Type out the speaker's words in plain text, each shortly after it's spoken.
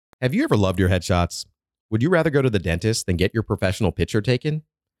Have you ever loved your headshots? Would you rather go to the dentist than get your professional picture taken?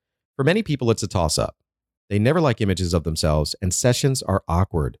 For many people, it's a toss-up. They never like images of themselves, and sessions are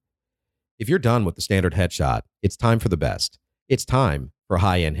awkward. If you're done with the standard headshot, it's time for the best. It's time for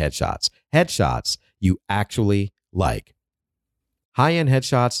high-end headshots. Headshots you actually like. High-end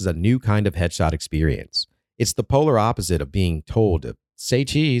headshots is a new kind of headshot experience. It's the polar opposite of being told to say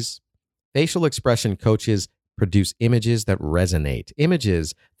cheese. Facial expression coaches produce images that resonate,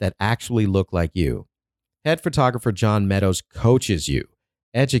 images that actually look like you. Head photographer John Meadows coaches you,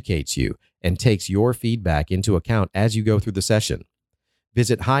 educates you, and takes your feedback into account as you go through the session.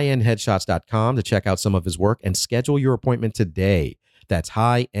 Visit highendheadshots.com to check out some of his work and schedule your appointment today. That's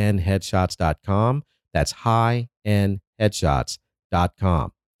highendheadshots.com. That's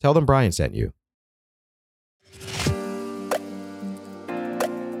highendheadshots.com. Tell them Brian sent you.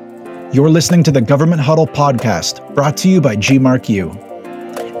 You're listening to the Government Huddle podcast, brought to you by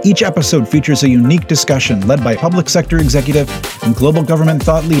GMarkU. Each episode features a unique discussion led by public sector executive and global government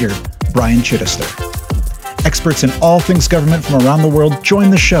thought leader, Brian Chittister. Experts in all things government from around the world join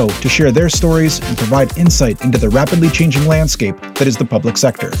the show to share their stories and provide insight into the rapidly changing landscape that is the public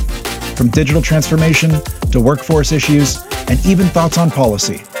sector. From digital transformation to workforce issues and even thoughts on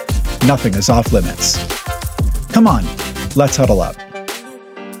policy, nothing is off limits. Come on, let's huddle up.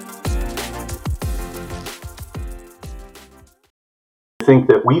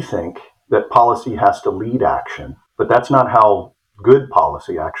 We think that policy has to lead action, but that's not how good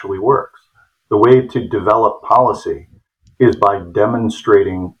policy actually works. The way to develop policy is by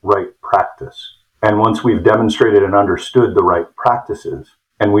demonstrating right practice. And once we've demonstrated and understood the right practices,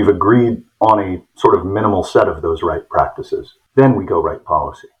 and we've agreed on a sort of minimal set of those right practices, then we go write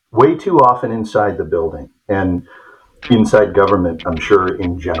policy. Way too often inside the building and inside government, I'm sure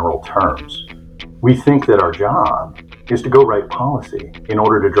in general terms, we think that our job is to go write policy in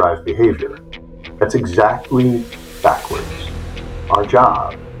order to drive behavior. That's exactly backwards. Our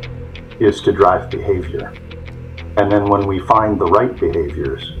job is to drive behavior. And then when we find the right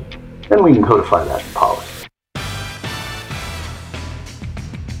behaviors, then we can codify that in policy.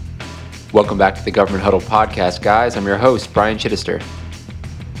 Welcome back to the Government Huddle podcast, guys. I'm your host, Brian Chittister.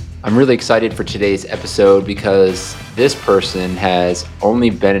 I'm really excited for today's episode because this person has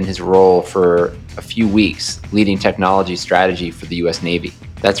only been in his role for a few weeks, leading technology strategy for the US Navy.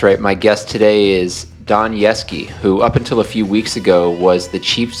 That's right, my guest today is Don Yeske, who up until a few weeks ago was the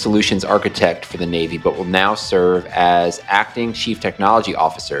Chief Solutions Architect for the Navy, but will now serve as Acting Chief Technology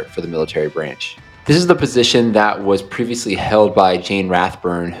Officer for the military branch. This is the position that was previously held by Jane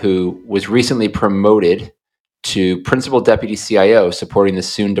Rathburn, who was recently promoted to Principal Deputy CIO, supporting the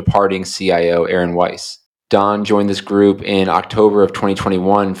soon departing CIO Aaron Weis. Don joined this group in October of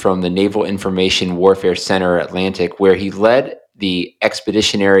 2021 from the Naval Information Warfare Center Atlantic, where he led the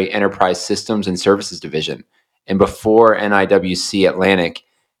Expeditionary Enterprise Systems and Services Division. And before NIWC Atlantic,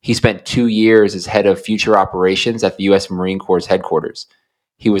 he spent 2 years as head of future operations at the U.S. Marine Corps headquarters.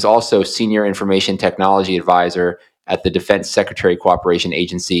 He was also Senior Information Technology Advisor at the Defense Secretary Cooperation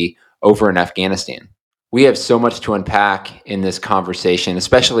Agency over in Afghanistan. We have so much to unpack in this conversation,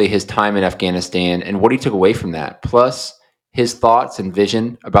 especially his time in Afghanistan and what he took away from that, plus his thoughts and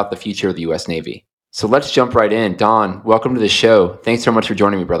vision about the future of the U.S. Navy. So let's jump right in. Don, welcome to the show. Thanks so much for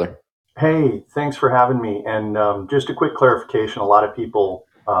joining me, brother. Hey, thanks for having me. And just a quick clarification, a lot of people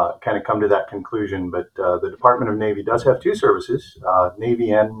kind of come to that conclusion, but the Department of Navy does have two services,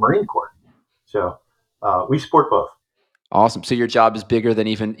 Navy and Marine Corps. So we support both. Awesome. So your job is bigger than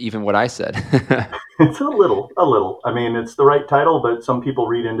even what I said. It's a little. I mean, it's the right title, but some people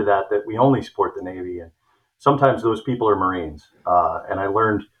read into that we only support the Navy, and sometimes those people are Marines. And I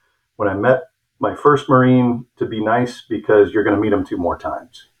learned when I met my first Marine to be nice because you're going to meet them 2 more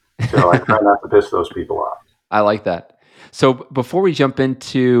times. So I try not to piss those people off. I like that. So before we jump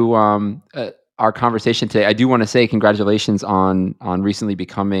into our conversation today, I do want to say congratulations on recently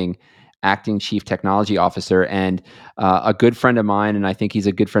becoming Acting Chief Technology Officer, and a good friend of mine, and I think he's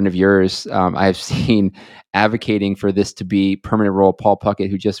a good friend of yours, I have seen advocating for this to be permanent role, Paul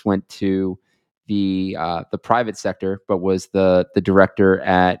Puckett, who just went to the private sector, but was the director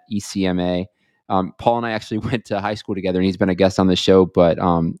at ECMA. Paul and I actually went to high school together, and he's been a guest on the show, but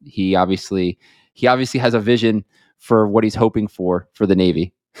he obviously has a vision for what he's hoping for the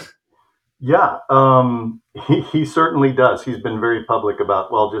Navy. Yeah, he certainly does. He's been very public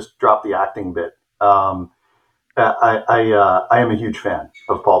about, well, just drop the acting bit. I am a huge fan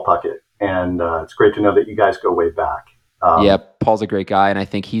of Paul Puckett, and it's great to know that you guys go way back. Yeah, Paul's a great guy, and I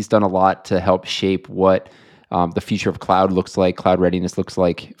think he's done a lot to help shape what the future of cloud looks like, cloud readiness looks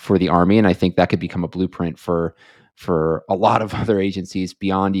like for the Army, and I think that could become a blueprint for for a lot of other agencies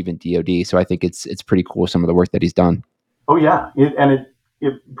beyond even DoD. So I think it's pretty cool, some of the work that he's done. Oh yeah,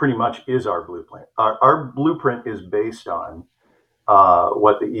 it pretty much is our blueprint. Our blueprint is based on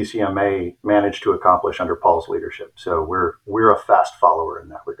what the ECMA managed to accomplish under Paul's leadership. So we're a fast follower in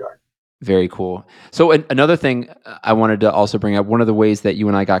that regard. Very cool. So another thing I wanted to also bring up, one of the ways that you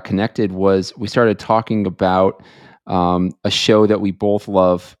and I got connected was we started talking about a show that we both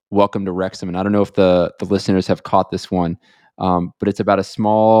love, Welcome to Wrexham. And I don't know if the listeners have caught this one, but it's about a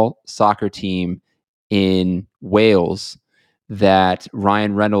small soccer team in Wales that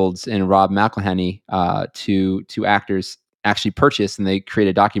Ryan Reynolds and Rob McElhenney, two actors, actually purchased, and they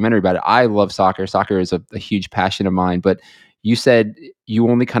created a documentary about it. I love soccer. Soccer is a huge passion of mine, but you said you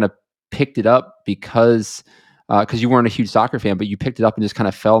only kind of picked it up because you weren't a huge soccer fan, but you picked it up and just kind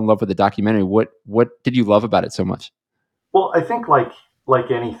of fell in love with the documentary. What did you love about it so much? Well, I think like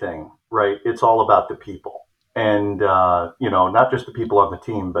anything, right? It's all about the people, and not just the people on the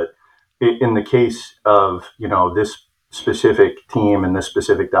team, but in the case of this specific team and this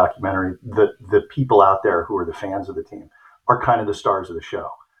specific documentary, the people out there who are the fans of the team are kind of the stars of the show,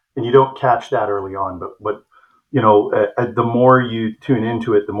 and you don't catch that early on, but the more you tune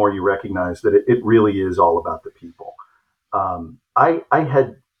into it, the more you recognize that it really is all about the people. I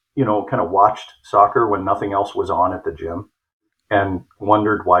had, kind of watched soccer when nothing else was on at the gym and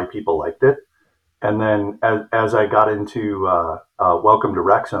wondered why people liked it. And then as I got into Welcome to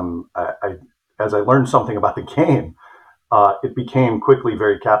Wrexham, as I learned something about the game, it became quickly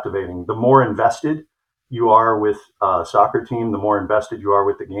very captivating. The more invested you are with a soccer team, the more invested you are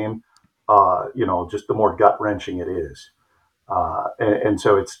with the game. Just the more gut wrenching it is. And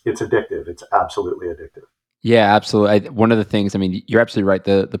so it's addictive. It's absolutely addictive. Yeah, absolutely. One of the things, I mean, you're absolutely right.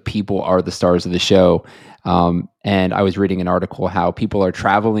 The people are the stars of the show. And I was reading an article how people are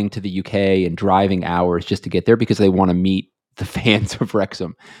traveling to the UK and driving hours just to get there because they want to meet the fans of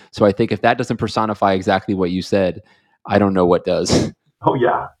Wrexham. So I think if that doesn't personify exactly what you said, I don't know what does. Oh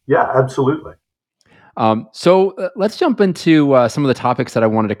yeah. Yeah, absolutely. So let's jump into some of the topics that I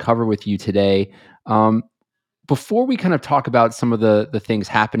wanted to cover with you today. Before we kind of talk about some of the things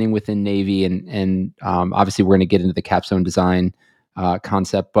happening within Navy, and obviously we're going to get into the Capstone Design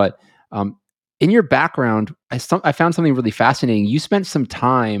Concept, but in your background, I found something really fascinating. You spent some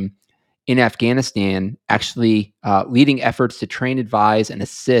time in Afghanistan actually leading efforts to train, advise, and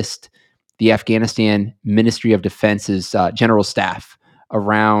assist the Afghanistan Ministry of Defense's general staff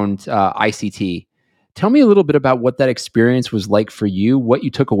around ICT. Tell me a little bit about what that experience was like for you, what you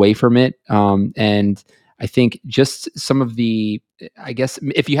took away from it, and I think just some of the, I guess,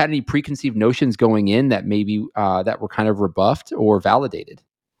 if you had any preconceived notions going in that maybe that were kind of rebuffed or validated.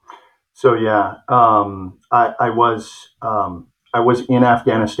 So yeah, I was in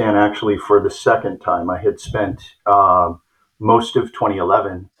Afghanistan actually for the second time. I had spent most of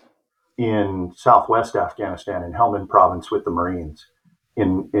 2011 in Southwest Afghanistan in Helmand Province with the Marines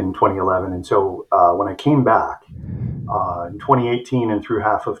in 2011, and so when I came back in 2018 and through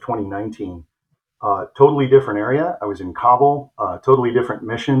half of 2019. Totally different area. I was in Kabul, totally different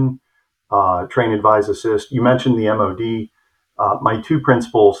mission, train, advise, assist. You mentioned the MOD. My two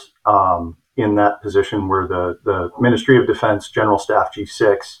principals in that position were the Ministry of Defense General Staff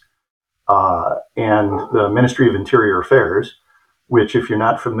G6 and the Ministry of Interior Affairs, which, if you're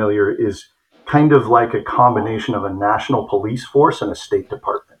not familiar, is kind of like a combination of a national police force and a State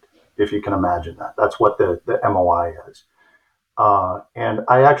Department, if you can imagine that. That's what the MOI is. And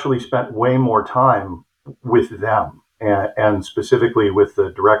I actually spent way more time with them and specifically with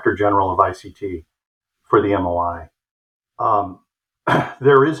the Director General of ICT for the MOI.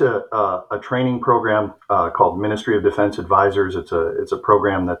 There is a training program called Ministry of Defense Advisors. It's a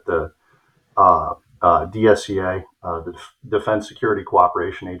program that the DSCA, the Defense Security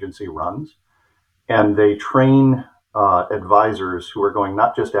Cooperation Agency, runs, and they train advisors who are going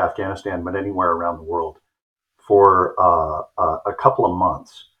not just to Afghanistan but anywhere around the world for a couple of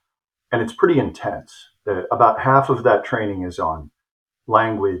months, and it's pretty intense. About half of that training is on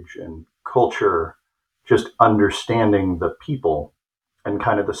language and culture, just understanding the people and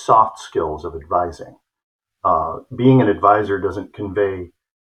kind of the soft skills of advising. Being an advisor doesn't convey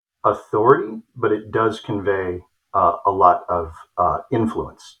authority, but it does convey a lot of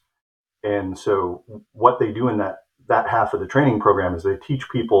influence. And so what they do in that half of the training program is they teach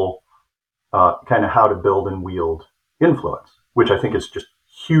people kind of how to build and wield influence, which I think is just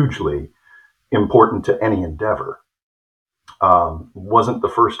hugely important to any endeavor. Wasn't the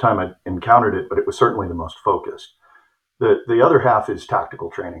first time I encountered it, but it was certainly the most focused. The other half is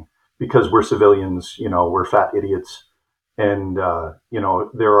tactical training, because we're civilians, we're fat idiots. And,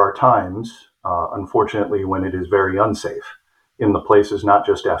 there are times unfortunately, when it is very unsafe in the places, not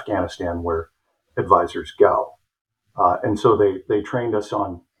just Afghanistan, where advisors go. And so they trained us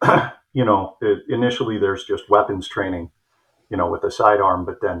on, initially there's just weapons training, with a sidearm,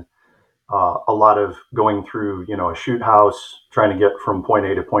 but then a lot of going through, a shoot house, trying to get from point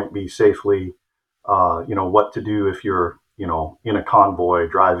A to point B safely, what to do if you're, in a convoy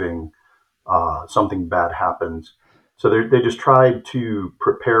driving, something bad happens. So they just tried to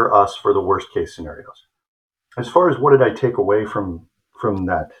prepare us for the worst case scenarios. As far as what did I take away from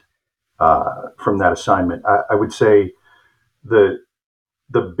that assignment, I would say the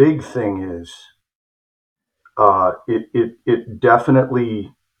big thing is it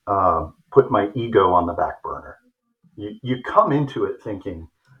definitely put my ego on the back burner. You come into it thinking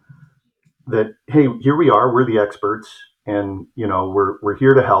that, hey, here we are, we're the experts, and we're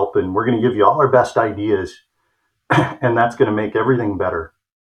here to help, and we're going to give you all our best ideas, and that's going to make everything better.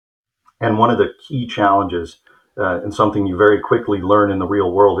 And one of the key challenges, and something you very quickly learn in the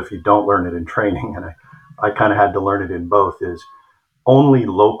real world if you don't learn it in training, and I kind of had to learn it in both, is only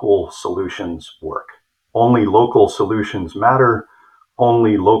local solutions work. Only local solutions matter.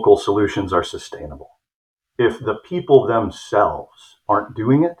 Only local solutions are sustainable. If the people themselves aren't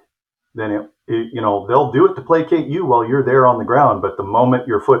doing it, then they'll do it to placate you while you're there on the ground. But the moment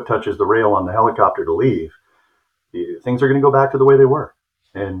your foot touches the rail on the helicopter to leave, things are going to go back to the way they were.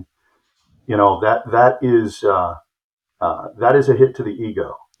 And that is a hit to the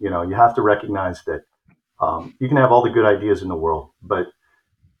ego. You have to recognize that you can have all the good ideas in the world, but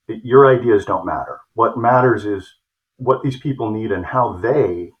your ideas don't matter. What matters is what these people need and how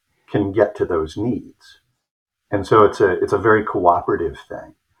they can get to those needs. And so it's a very cooperative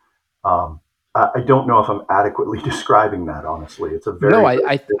thing. I don't know if I'm adequately describing that, honestly. It's a very, No, very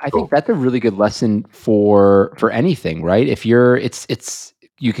I think difficult. that's a really good lesson for anything, right? If you're it's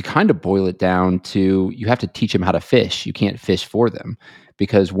you could kind of boil it down to you have to teach them how to fish. You can't fish for them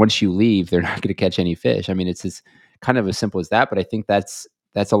because once you leave, they're not going to catch any fish. I mean, it's as kind of as simple as that. But I think that's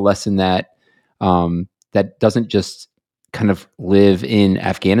a lesson that doesn't just kind of live in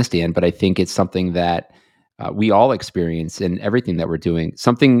Afghanistan, but I think it's something that we all experience in everything that we're doing.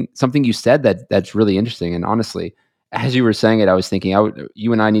 Something you said that's really interesting, and honestly, as you were saying it, I was thinking,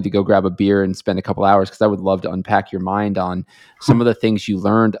 you and I need to go grab a beer and spend a couple hours because I would love to unpack your mind on some of the things you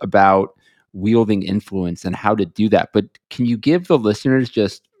learned about wielding influence and how to do that. But can you give the listeners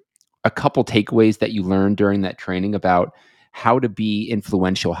just a couple takeaways that you learned during that training about how to be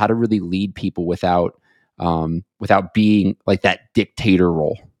influential, how to really lead people without being like that dictator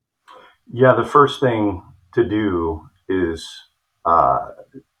role? Yeah, the first thing to do is uh,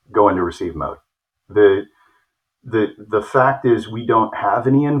 go into receive mode. The the fact is we don't have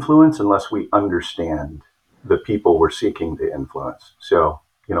any influence unless we understand the people we're seeking to influence. So,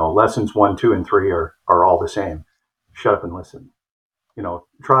 lessons 1, 2, and 3 are all the same. Shut up and listen.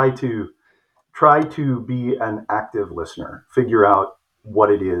 Try to be an active listener. Figure out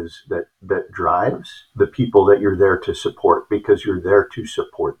what it is that drives the people that you're there to support, because you're there to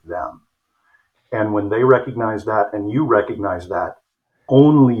support them. And when they recognize that and you recognize that,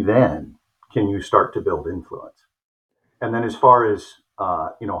 only then can you start to build influence. And then as far as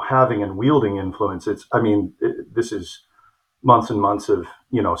having and wielding influence, this is months and months of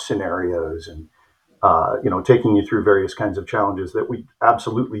scenarios and taking you through various kinds of challenges that we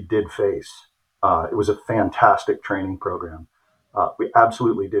absolutely did face. It was a fantastic training program. We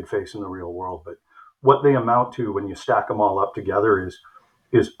absolutely did face in the real world, but what they amount to when you stack them all up together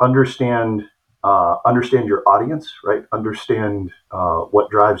is understand your audience, right? Understand what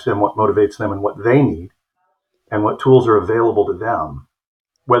drives them, what motivates them, and what they need, and what tools are available to them,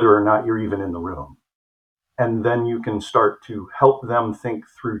 whether or not you're even in the room. And then you can start to help them think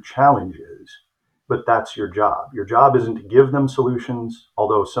through challenges. But that's your job. Your job isn't to give them solutions,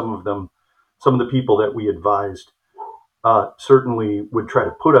 although some of the people that we advised certainly would try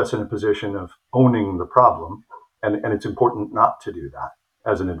to put us in a position of owning the problem. And it's important not to do that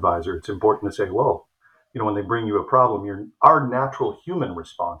as an advisor. It's important to say, well, when they bring you a problem, our natural human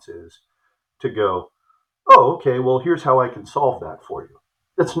response is to go, oh, okay, well, here's how I can solve that for you.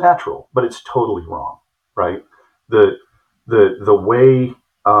 That's natural, but it's totally wrong, right? The way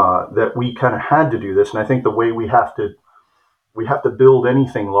that we kind of had to do this, and I think the way we have to build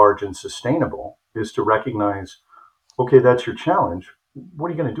anything large and sustainable is to recognize, okay, that's your challenge. What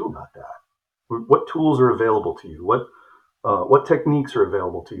are you going to do about that? What tools are available to you? What techniques are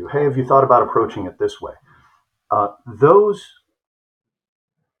available to you? Hey, have you thought about approaching it this way? Those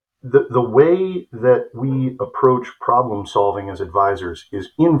the way that we approach problem solving as advisors is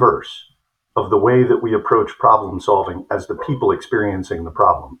inverse of the way that we approach problem solving as the people experiencing the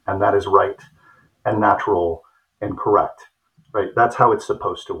problem. And that is right and natural and correct, right? That's how it's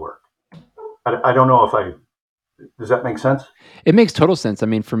supposed to work. I don't know if does that make sense? It makes total sense. I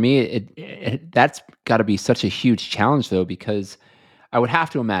mean, for me, that's got to be such a huge challenge, though, because I would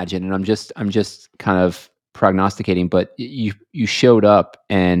have to imagine, and I'm just kind of prognosticating, but you showed up,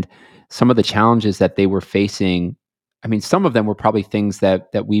 and some of the challenges that they were facing. I mean, some of them were probably things that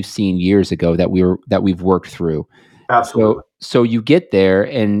we've seen years ago that we've worked through. Absolutely. So you get there,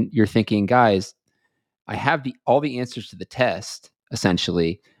 and you're thinking, guys, I have all the answers to the test,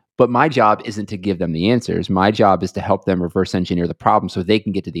 essentially, but my job isn't to give them the answers. My job is to help them reverse engineer the problem so they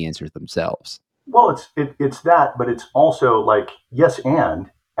can get to the answers themselves. Well, it's that, but it's also like yes,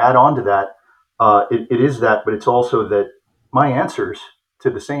 and add on to that. It is that, but it's also that my answers to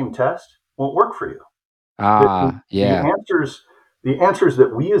the same test won't work for you. The Yeah. answers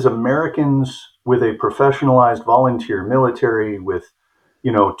that we as Americans with a professionalized volunteer military with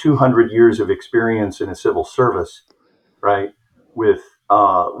 200 years of experience in a civil service, right, with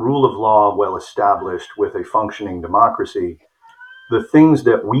rule of law well established, with a functioning democracy, the things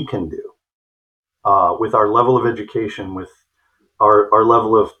that we can do with our level of education, with our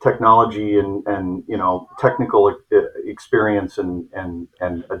level of technology and technical experience and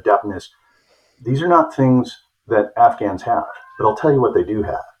adeptness. These are not things that Afghans have, but I'll tell you what they do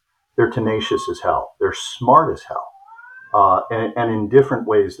have. They're tenacious as hell. They're smart as hell, and in different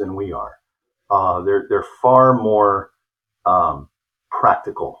ways than we are. They're far more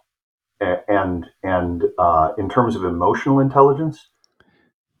practical, and in terms of emotional intelligence,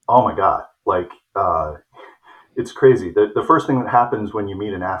 oh my god, like it's crazy. The first thing that happens when you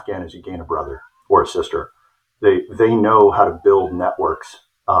meet an Afghan is you gain a brother or a sister. They know how to build networks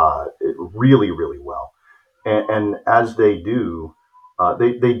really really well, and as they do,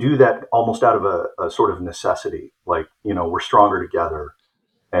 they do that almost out of a sort of necessity. Like we're stronger together,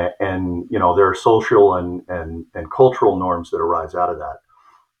 and there are social and cultural norms that arise out of that.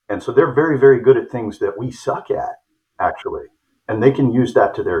 And so they're very very good at things that we suck at actually, and they can use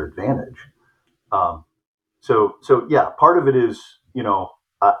that to their advantage. Um, so yeah, part of it is,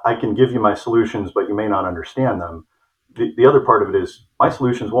 I can give you my solutions, but you may not understand them. The other part of it is my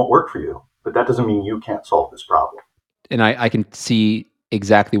solutions won't work for you, but that doesn't mean you can't solve this problem. And I can see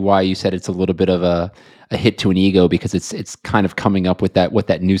exactly why you said it's a little bit of a hit to an ego, because it's kind of coming up with what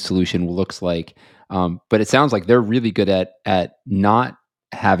that new solution looks like. But it sounds like they're really good at not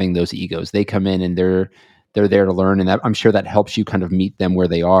having those egos. They come in and they're there to learn, and I'm sure that helps you kind of meet them where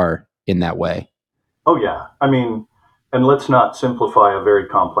they are in that way. Oh yeah, I mean, and let's not simplify a very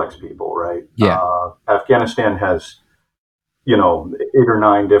complex people, right? Yeah. Afghanistan has 8 or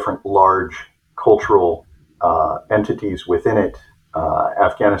 9 different large cultural entities within it.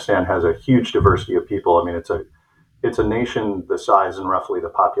 Afghanistan has a huge diversity of people. I mean, it's a nation the size and roughly the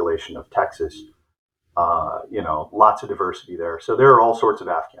population of Texas. Lots of diversity there. So there are all sorts of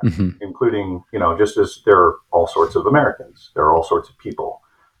Afghans, Hmm. including just as there are all sorts of Americans. There are all sorts of people.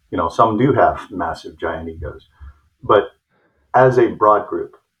 Some do have massive giant egos, but as a broad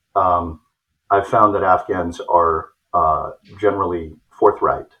group, I've found that Afghans are generally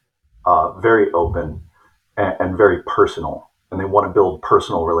forthright, very open, and very personal. And they want to build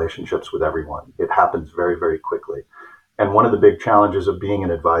personal relationships with everyone. It happens very, very quickly. And one of the big challenges of being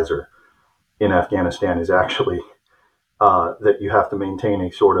an advisor in Afghanistan is actually that you have to maintain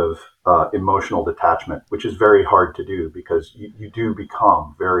a sort of emotional detachment, which is very hard to do because you do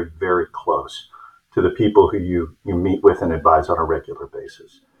become very, very close to the people who you meet with and advise on a regular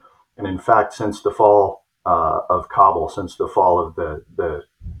basis. And in fact, since the fall of Kabul, since the fall of the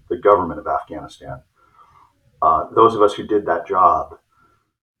government of Afghanistan, those of us who did that job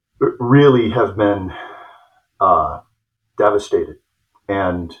really have been devastated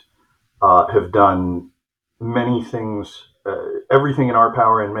and have done many things, everything in our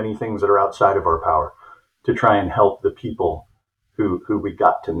power and many things that are outside of our power to try and help the people who we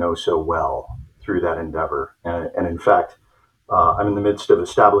got to know so well through that endeavor. And in fact, I'm in the midst of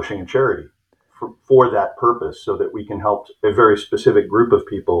establishing a charity for that purpose so that we can help a very specific group of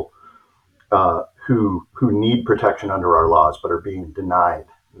people who need protection under our laws but are being denied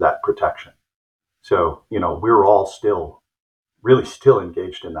that protection. So, we're all really still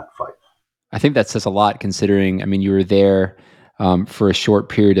engaged in that fight. I think that says a lot, considering, I mean, you were there for a short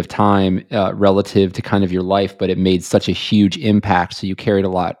period of time relative to kind of your life, but it made such a huge impact. So you carried a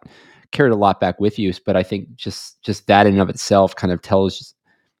lot back with you. But I think just that in and of itself kind of tells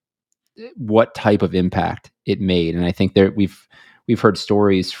what type of impact it made. And I think we've we've heard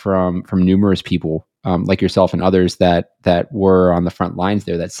stories from numerous people like yourself and others that were on the front lines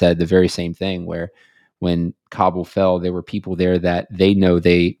there that said the very same thing, where when Kabul fell, there were people there that they know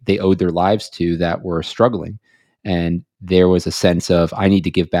they owed their lives to that were struggling. And there was a sense of, I need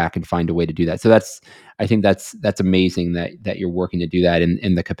to give back and find a way to do that. So I think that's amazing that you're working to do that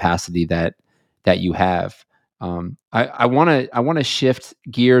in the capacity that you have. I want to shift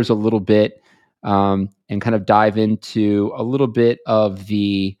gears a little bit and kind of dive into a little bit of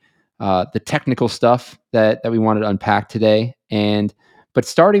the technical stuff that we wanted to unpack today, but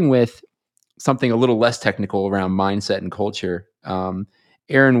starting with something a little less technical around mindset and culture.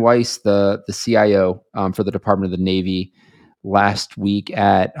 Aaron Weis, the CIO for the Department of the Navy, last week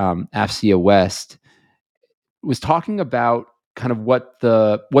at AFCEA West, was talking about kind of what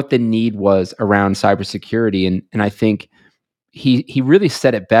the need was around cybersecurity, and I think he really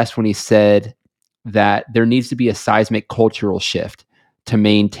said it best when he said that there needs to be a seismic cultural shift to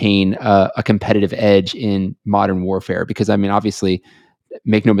maintain a competitive edge in modern warfare. Because I mean, obviously,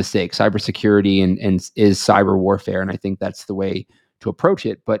 make no mistake, cybersecurity and is cyber warfare, and I think that's the way to approach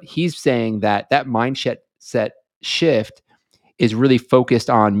it. But he's saying that mindset shift is really focused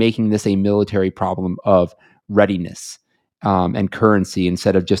on making this a military problem of readiness and currency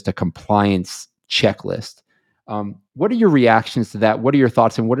instead of just a compliance checklist. What are your reactions to that? What are your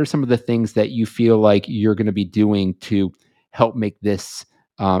thoughts, and what are some of the things that you feel like you're going to be doing to help make this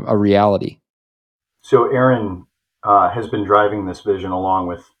a reality? So Aaron has been driving this vision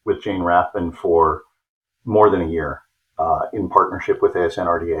along with Jane Rathbun for more than a year in partnership with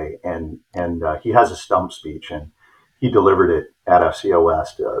ASNRDA, and he has a stump speech, and he delivered it at FCO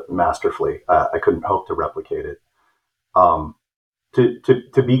West masterfully. I couldn't hope to replicate it.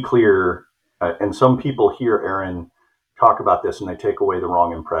 To be clear, and some people hear Aaron talk about this and they take away the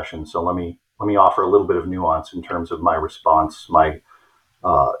wrong impression. So let me offer a little bit of nuance in terms of my response, my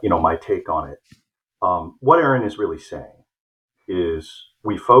take on it. What Aaron is really saying is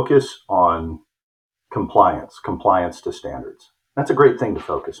we focus on compliance to standards. That's a great thing to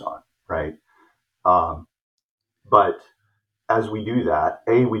focus on, right? But as we do that,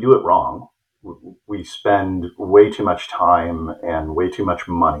 we do it wrong. We spend way too much time and way too much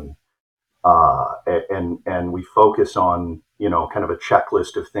money, and we focus on kind of a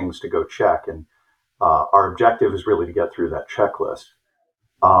checklist of things to go check, and our objective is really to get through that checklist,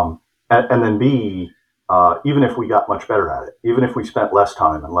 and then B, even if we got much better at it, even if we spent less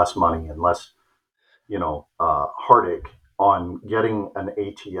time and less money and less heartache on getting an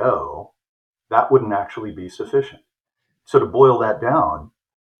ATO, that wouldn't actually be sufficient. So to boil that down,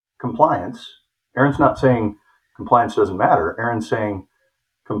 compliance, Aaron's not saying compliance doesn't matter. Aaron's saying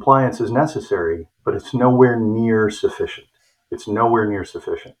compliance is necessary, but it's nowhere near sufficient. It's nowhere near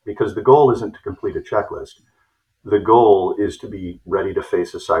sufficient because the goal isn't to complete a checklist. The goal is to be ready to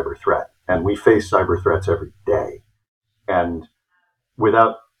face a cyber threat. And we face cyber threats every day. And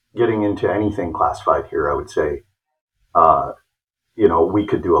without getting into anything classified here, I would say, we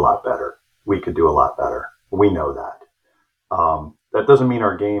could do a lot better. We could do a lot better. We know that. That doesn't mean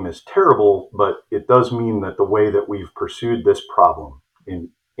our game is terrible, but it does mean that the way that we've pursued this problem in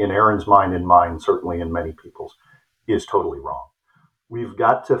Aaron's mind and mine, certainly in many people's, is totally wrong. We've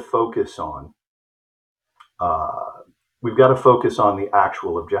got to focus on the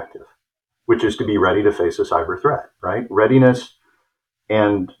actual objective, which is to be ready to face a cyber threat, right? Readiness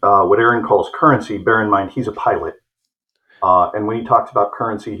and what Aaron calls currency. Bear in mind, he's a pilot. And when he talks about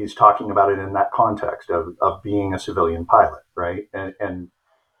currency, he's talking about it in that context of being a civilian pilot, right? And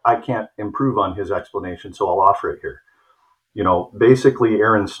I can't improve on his explanation, so I'll offer it here. Basically,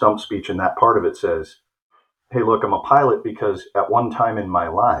 Aaron's stump speech in that part of it says, hey, look, I'm a pilot because at one time in my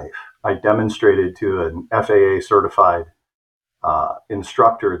life, I demonstrated to an FAA certified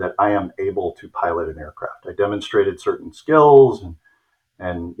instructor that I am able to pilot an aircraft. I demonstrated certain skills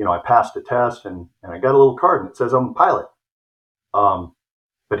and I passed a test and I got a little card and it says I'm a pilot.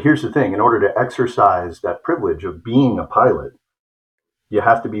 But here's the thing, in order to exercise that privilege of being a pilot, you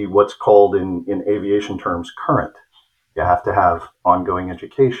have to be what's called in aviation terms current. You have to have ongoing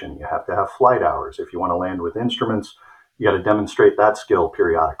education. You have to have flight hours. If you want to land with instruments, you got to demonstrate that skill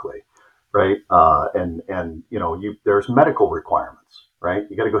periodically, right? There's medical requirements, right?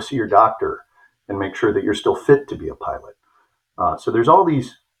 You got to go see your doctor and make sure that you're still fit to be a pilot. So there's all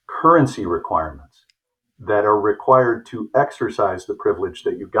these currency requirements that are required to exercise the privilege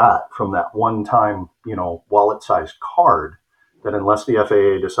that you got from that one-time, wallet-sized card that, unless the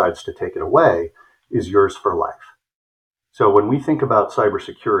FAA decides to take it away, is yours for life. So when we think about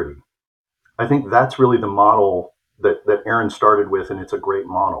cybersecurity, I think that's really the model that Aaron started with, and it's a great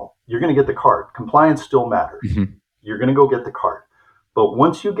model. You're going to get the card. Compliance still matters. Mm-hmm. You're going to go get the card. But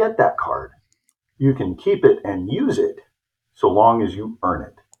once you get that card, you can keep it and use it so long as you earn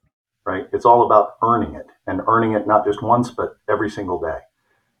it, right? It's all about earning it, and earning it not just once, but every single day.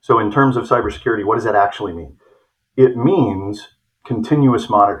 So in terms of cybersecurity, what does that actually mean? It means continuous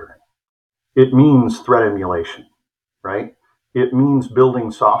monitoring. It means threat emulation, right? It means building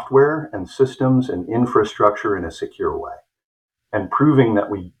software and systems and infrastructure in a secure way and proving that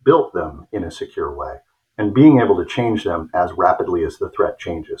we built them in a secure way and being able to change them as rapidly as the threat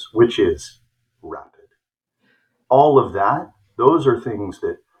changes, which is rapid. All of that, those are things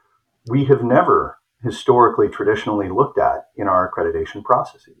that we have never historically traditionally looked at in our accreditation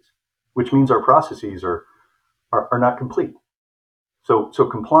processes, which means our processes are not complete. So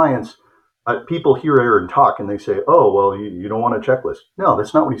compliance, people hear Aaron talk and they say, oh, well, you don't want a checklist. No,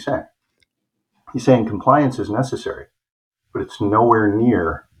 that's not what he's saying. He's saying compliance is necessary, but it's nowhere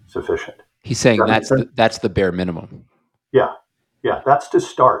near sufficient. He's saying that's the bare minimum. Yeah. That's to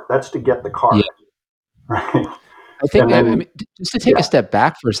start. That's to get the card. Yeah. Right. I think, I mean, just to take a step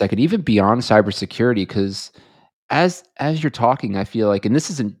back for a second, even beyond cybersecurity, because as you're talking, I feel like, and this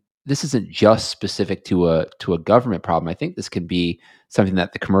isn't just specific to a government problem. I think this can be something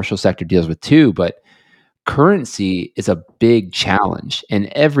that the commercial sector deals with too. But currency is a big challenge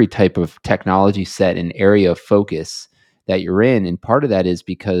in every type of technology set and area of focus that you're in. And part of that is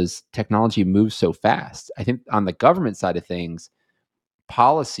because technology moves so fast. I think on the government side of things,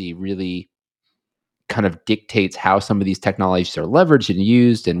 policy really kind of dictates how some of these technologies are leveraged and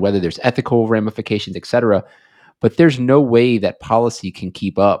used and whether there's ethical ramifications, et cetera. But there's no way that policy can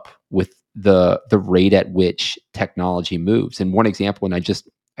keep up with the rate at which technology moves. And one example, and I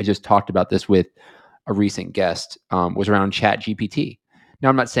just talked about this with a recent guest, was around ChatGPT. Now,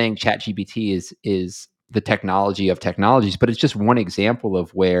 I'm not saying ChatGPT is the technology of technologies, but it's just one example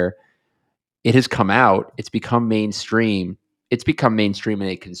of where it has come out, it's become mainstream. It's become mainstream in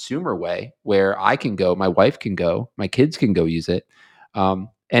a consumer way where I can go, my wife can go, my kids can go use it.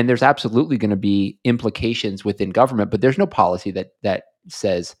 And there's absolutely going to be implications within government, but there's no policy that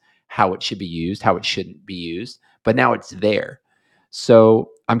says how it should be used, how it shouldn't be used. But now it's there. So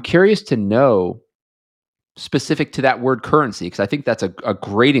I'm curious to know, specific to that word currency, because I think that's a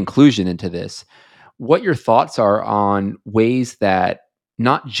great inclusion into this, what your thoughts are on ways that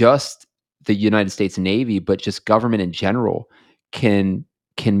not just the United States Navy, but just government in general can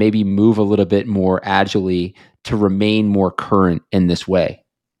maybe move a little bit more agilely to remain more current in this way.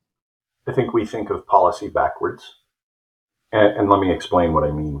 I think we think of policy backwards. And let me explain what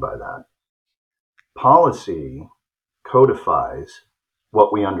I mean by that. Policy codifies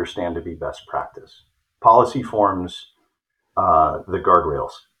what we understand to be best practice. Policy forms the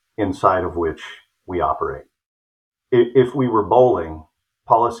guardrails inside of which we operate. If we were bowling,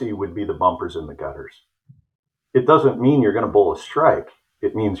 policy would be the bumpers and the gutters. It doesn't mean you're going to bowl a strike.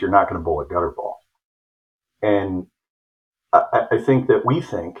 It means you're not going to bowl a gutter ball. And I think that we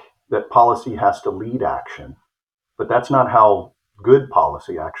think that policy has to lead action, but that's not how good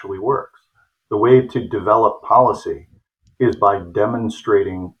policy actually works. The way to develop policy is by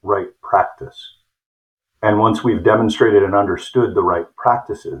demonstrating right practice. And once we've demonstrated and understood the right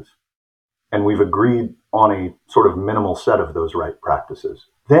practices, and we've agreed on a sort of minimal set of those right practices,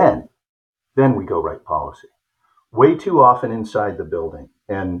 then we go write policy. Way too often inside the building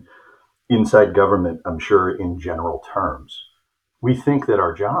and inside government, I'm sure in general terms, we think that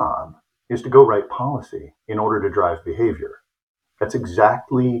our job is to go write policy in order to drive behavior. That's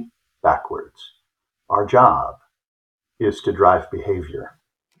exactly backwards. Our job is to drive behavior.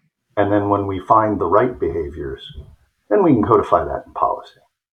 And then when we find the right behaviors, then we can codify that in policy.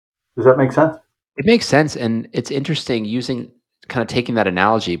 Does that make sense? It makes sense. And it's interesting kind of taking that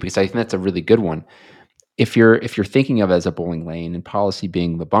analogy, because I think that's a really good one. If you're thinking of it as a bowling lane and policy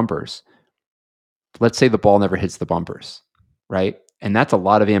being the bumpers, let's say the ball never hits the bumpers, right? And that's a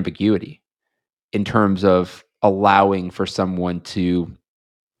lot of ambiguity in terms of allowing for someone to,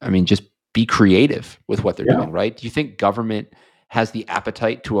 just be creative with what they're doing, right? Do you think government has the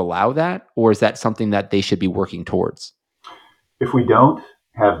appetite to allow that, or is that something that they should be working towards? If we don't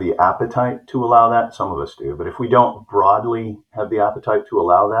have the appetite to allow that, some of us do, but if we don't broadly have the appetite to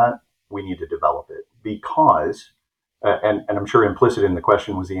allow that, we need to develop it because, and I'm sure implicit in the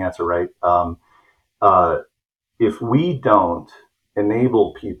question was the answer, right? If we don't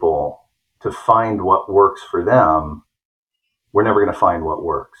enable people to find what works for them, we're never going to find what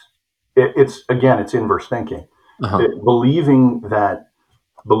works. It's inverse thinking. Believing that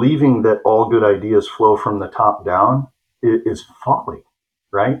all good ideas flow from the top down is folly,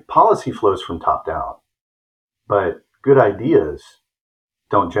 right? Policy flows from top down, but good ideas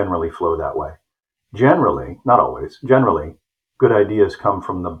don't generally flow that way. Generally, not always, generally, good ideas come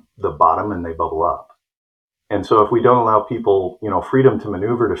from the bottom and they bubble up. And so if we don't allow people, freedom to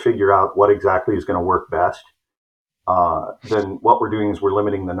maneuver to figure out what exactly is going to work best, then what we're doing is we're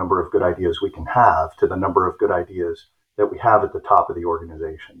limiting the number of good ideas we can have to the number of good ideas that we have at the top of the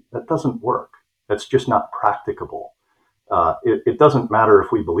organization. That doesn't work. That's just not practicable. It doesn't matter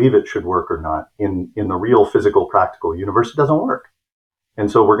if we believe it should work or not. In the real physical practical universe, it doesn't work.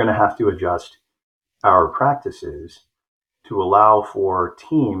 And so we're going to have to adjust our practices to allow for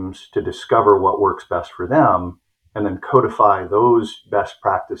teams to discover what works best for them and then codify those best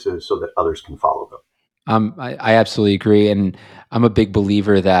practices so that others can follow them. I absolutely agree. And I'm a big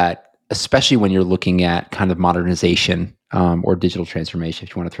believer that, especially when you're looking at kind of modernization or digital transformation,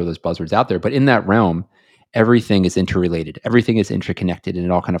 if you want to throw those buzzwords out there, but in that realm, everything is interrelated, everything is interconnected, and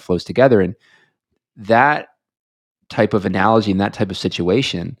it all kind of flows together. And that type of analogy and that type of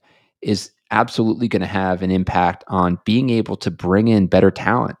situation is absolutely going to have an impact on being able to bring in better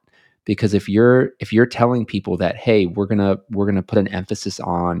talent. Because if you're telling people that, hey, we're gonna put an emphasis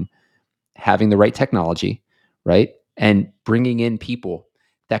on having the right technology, right? And bringing in people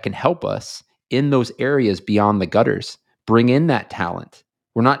that can help us in those areas beyond the gutters. Bring in that talent.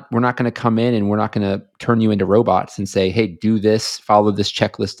 We're not going to come in and we're not going to turn you into robots and say, "Hey, do this, follow this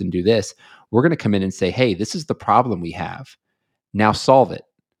checklist and do this." We're going to come in and say, "Hey, this is the problem we have. Now solve it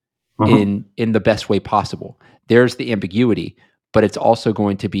in the best way possible." There's the ambiguity, but it's also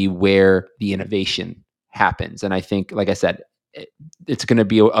going to be where the innovation happens. And I think, like I said, it's going to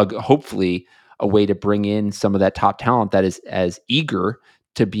be hopefully a way to bring in some of that top talent that is as eager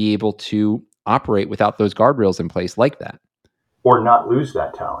to be able to operate without those guardrails in place like that. Or not lose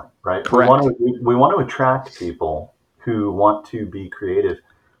that talent, right? Correct. We want to attract people who want to be creative.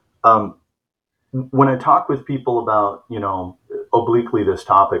 When I talk with people about, obliquely this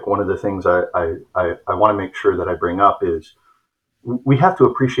topic, one of the things I want to make sure that I bring up is we have to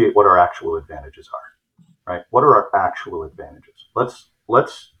appreciate what our actual advantages are, right? What are our actual advantages?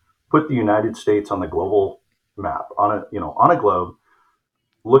 Let's put the United States on the global map, on a globe.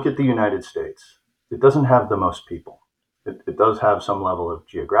 Look at the United States. It doesn't have the most people. It does have some level of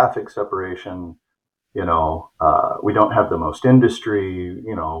geographic separation. We don't have the most industry.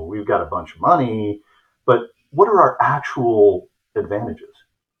 We've got a bunch of money. But what are our actual advantages?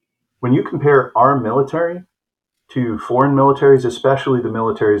 When you compare our military to foreign militaries, especially the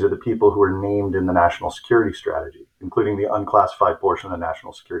militaries of the people who are named in the national security strategy, including the unclassified portion of the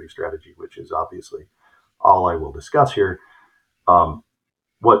national security strategy, which is obviously all I will discuss here,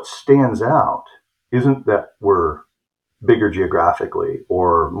 what stands out isn't that we're bigger geographically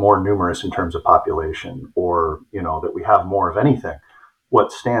or more numerous in terms of population or, that we have more of anything.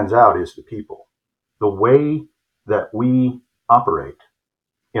 What stands out is the people. The way that we operate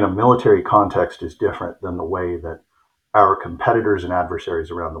in a military context is different than the way that our competitors and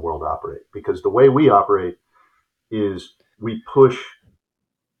adversaries around the world operate. Because the way we operate is we push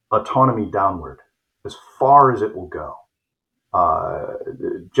autonomy downward as far as it will go.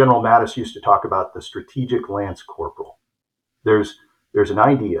 General Mattis used to talk about the strategic lance corporal. There's an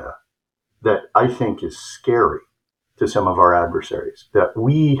idea that I think is scary to some of our adversaries that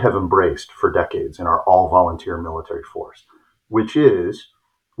we have embraced for decades in our all-volunteer military force, which is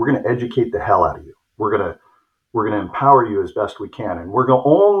we're going to educate the hell out of you. We're going to empower you as best we can, and we're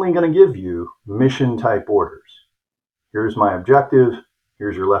only going to give you mission-type orders. Here's my objective.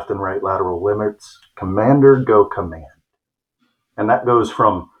 Here's your left and right lateral limits. Commander, go command. And that goes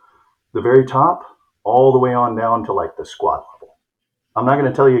from the very top all the way on down to like the squad level. I'm not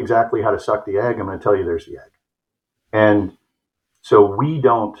going to tell you exactly how to suck the egg. I'm going to tell you there's the egg. And so we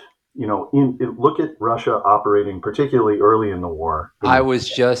don't, look at Russia operating particularly early in the war.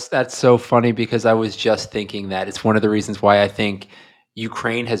 That's so funny because I was just thinking that it's one of the reasons why I think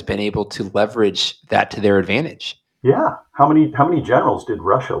Ukraine has been able to leverage that to their advantage. Yeah. How many generals did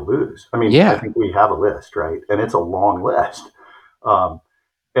Russia lose? I mean, Yeah. I think we have a list, right? And it's a long list.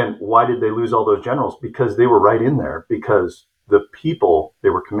 And why did they lose all those generals? Because they were right in there because the people they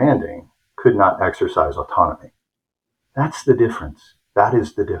were commanding could not exercise autonomy. That's the difference. That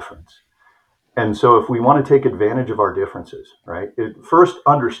is the difference. And so if we want to take advantage of our differences, right, first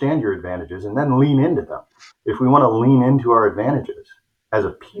understand your advantages and then lean into them. If we want to lean into our advantages as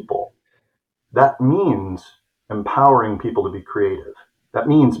a people, that means empowering people to be creative. That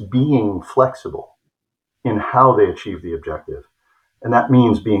means being flexible in how they achieve the objective. And that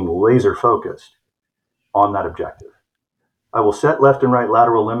means being laser focused on that objective. I will set left and right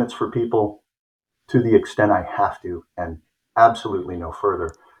lateral limits for people to the extent I have to and absolutely no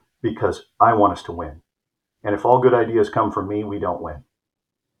further because I want us to win. And if all good ideas come from me, we don't win.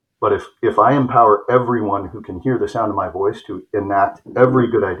 But if I empower everyone who can hear the sound of my voice to enact every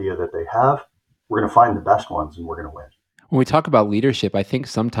good idea that they have, we're going to find the best ones and we're going to win. When we talk about leadership, I think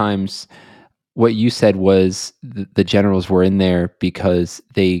sometimes what you said was the generals were in there because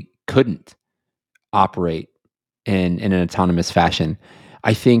they couldn't operate in an autonomous fashion.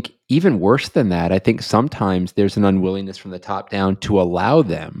 I think even worse than that, I think sometimes there's an unwillingness from the top down to allow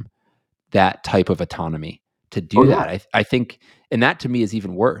them that type of autonomy to do Oh, yeah. that. I think, and that to me is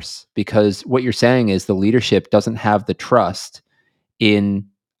even worse, because what you're saying is the leadership doesn't have the trust in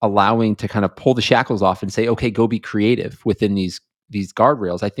allowing to kind of pull the shackles off and say, okay, go be creative within these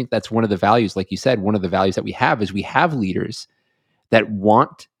guardrails. I think that's one of the values, like you said, one of the values that we have is we have leaders that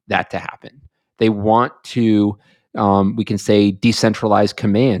want that to happen. They want to, we can say, decentralize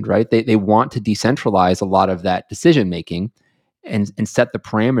command, right? They want to decentralize a lot of that decision making and set the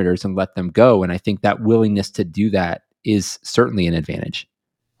parameters and let them go. And I think that willingness to do that is certainly an advantage.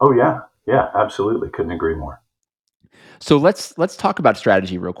 Oh, yeah. Yeah, absolutely. Couldn't agree more. So let's talk about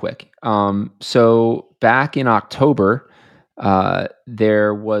strategy real quick. So back in October,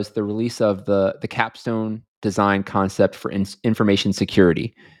 there was the release of the Capstone Design Concept for Information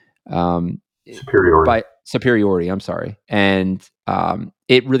Security. Superiority. By superiority, I'm sorry. And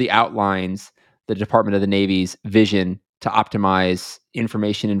it really outlines the Department of the Navy's vision to optimize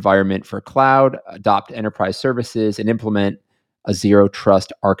information environment for cloud, adopt enterprise services, and implement a zero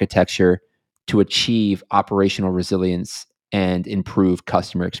trust architecture to achieve operational resilience and improve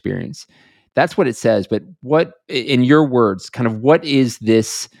customer experience. That's what it says. But what, in your words, kind of what is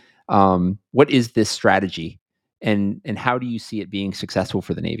this? What is this strategy, and how do you see it being successful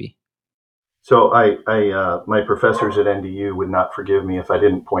for the Navy? So my professors at NDU would not forgive me if I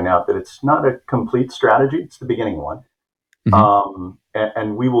didn't point out that it's not a complete strategy. It's the beginning one.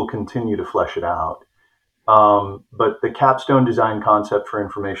 And we will continue to flesh it out. But the Capstone Design Concept for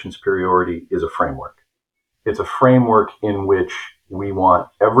Information Superiority is a framework. It's a framework in which we want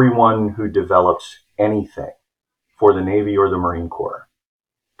everyone who develops anything for the Navy or the Marine Corps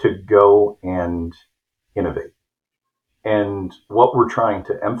to go and innovate. And what we're trying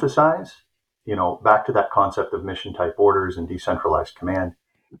to emphasize, back to that concept of mission type orders and decentralized command,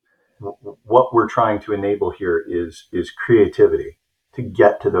 what we're trying to enable here is creativity to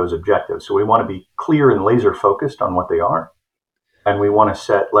get to those objectives. So we want to be clear and laser focused on what they are. And we want to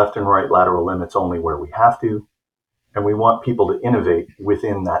set left and right lateral limits only where we have to. And we want people to innovate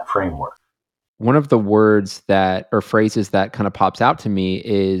within that framework. One of the words that, or phrases that kind of pops out to me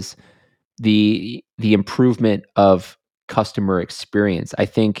is the improvement of customer experience. I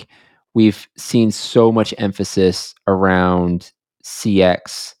think we've seen so much emphasis around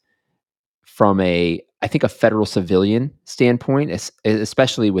CX from I think a federal civilian standpoint,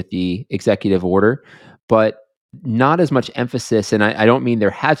 especially with the executive order, but not as much emphasis. And I don't mean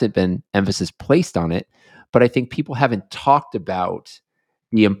there hasn't been emphasis placed on it, but I think people haven't talked about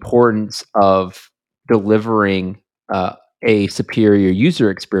the importance of delivering a superior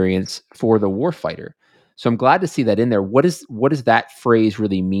user experience for the warfighter. So I'm glad to see that in there. What does that phrase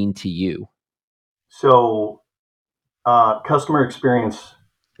really mean to you? So customer experience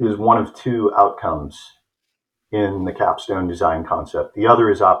is one of two outcomes in the Capstone Design Concept. The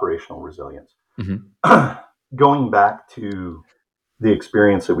other is operational resilience. Mm-hmm. Going back to the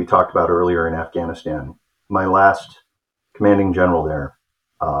experience that we talked about earlier in Afghanistan, my last commanding general there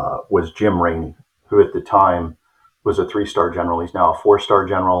was Jim Rainey, who at the time was a 3-star general. He's now a 4-star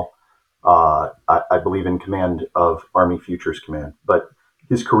general, I believe in command of Army Futures Command. But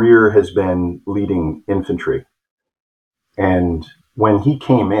his career has been leading infantry. And when he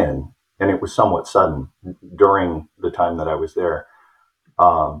came in, and it was somewhat sudden during the time that I was there,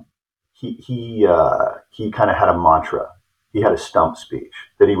 he kind of had a mantra. He had a stump speech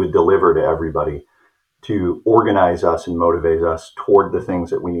that he would deliver to everybody to organize us and motivate us toward the things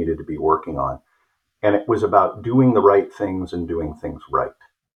that we needed to be working on. And it was about doing the right things and doing things right.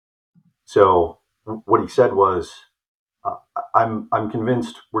 So what he said was, I'm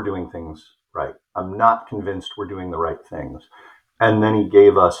convinced we're doing things right. I'm not convinced we're doing the right things. And then he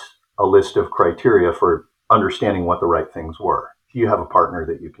gave us a list of criteria for understanding what the right things were. Do you have a partner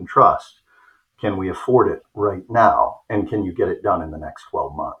that you can trust? Can we afford it right now? And can you get it done in the next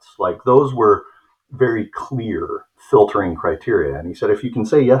 12 months? Like, those were very clear filtering criteria. And he said, if you can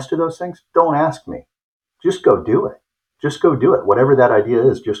say yes to those things, don't ask me. Just go do it. Just go do it. Whatever that idea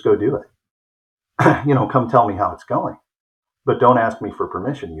is, just go do it. Come tell me how it's going. But don't ask me for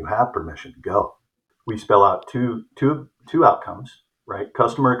permission. You have permission. Go. We spell out two outcomes, right?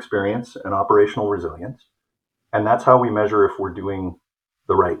 Customer experience and operational resilience. And that's how we measure if we're doing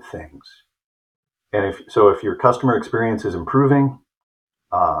the right things. And if your customer experience is improving,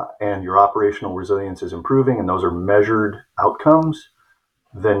 and your operational resilience is improving, and those are measured outcomes,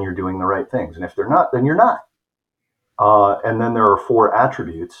 then you're doing the right things. And if they're not, then you're not. And then there are 4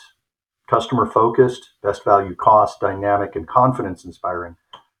 attributes: customer focused, best value cost, dynamic, and confidence inspiring.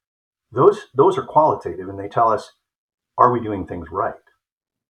 Those are qualitative, and they tell us, are we doing things right?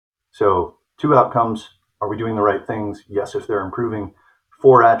 So 2 outcomes: are we doing the right things? Yes, if they're improving.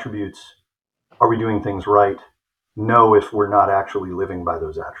 4 attributes: are we doing things right? No, if we're not actually living by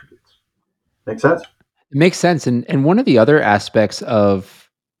those attributes. Make sense? It makes sense. And one of the other aspects of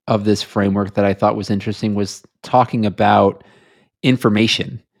this framework that I thought was interesting was talking about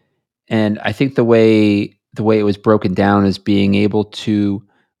information. And I think the way it was broken down is being able to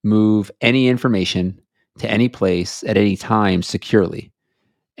move any information to any place at any time securely.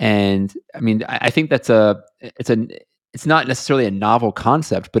 And I mean, I think it's not necessarily a novel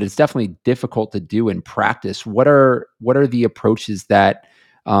concept, but it's definitely difficult to do in practice. What are the approaches that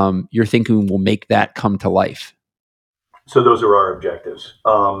you're thinking will make that come to life? So those are our objectives.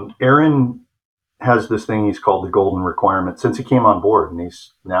 Aaron has this thing he's called the golden requirement since he came on board, and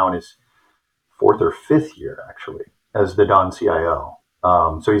he's now in his 4th or 5th year, actually, as the Don CIO.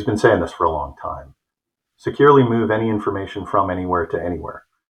 So he's been saying this for a long time. Securely move any information from anywhere to anywhere.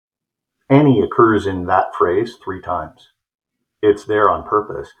 Any occurs in that phrase 3 times. It's there on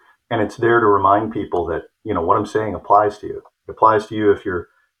purpose. And it's there to remind people that, what I'm saying applies to you. It applies to you if you're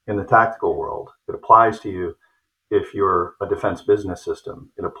in the tactical world. It applies to you if you're a defense business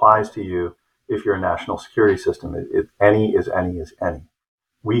system. It applies to you if you're a national security system. Any is any is any.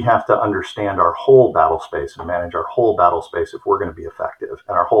 We have to understand our whole battle space and manage our whole battle space if we're going to be effective.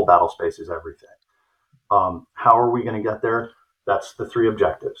 And our whole battle space is everything. How are we going to get there? That's the 3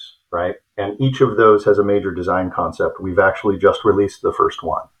 objectives, right? And each of those has a major design concept. We've actually just released the first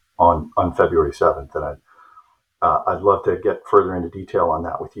one on February 7th. And I'd love to get further into detail on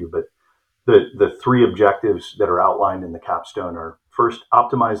that with you. But the 3 objectives that are outlined in the capstone are: first,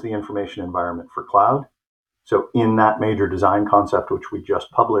 optimize the information environment for cloud. So in that major design concept, which we just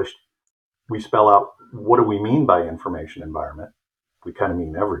published, we spell out, what do we mean by information environment? We kind of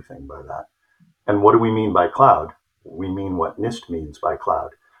mean everything by that. And what do we mean by cloud? We mean what NIST means by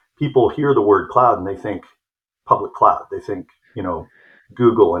cloud. People hear the word cloud and they think public cloud. They think,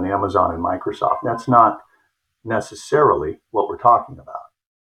 Google and Amazon and Microsoft. That's not necessarily what we're talking about.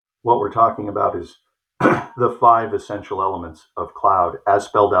 What we're talking about is the 5 essential elements of cloud as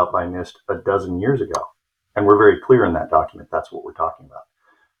spelled out by NIST a dozen years ago. And we're very clear in that document. That's what we're talking about.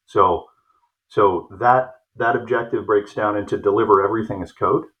 So that objective breaks down into deliver everything as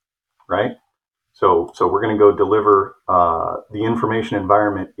code, right? So we're going to go deliver the information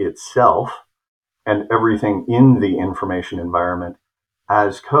environment itself and everything in the information environment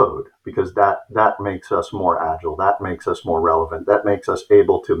as code, because that makes us more agile. That makes us more relevant. That makes us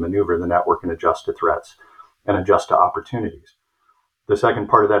able to maneuver the network and adjust to threats and adjust to opportunities. The second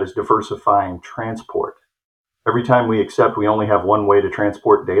part of that is diversifying transport. Every time we accept we only have one way to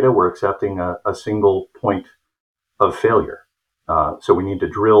transport data, we're accepting a single point of failure. So we need to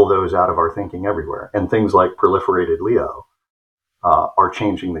drill those out of our thinking everywhere. And things like proliferated LEO are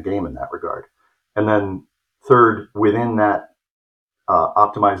changing the game in that regard. And then third, within that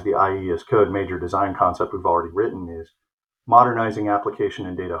optimize the IE as code major design concept we've already written, is modernizing application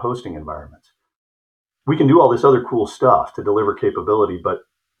and data hosting environments. We can do all this other cool stuff to deliver capability, but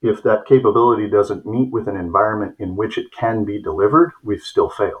if that capability doesn't meet with an environment in which it can be delivered, we've still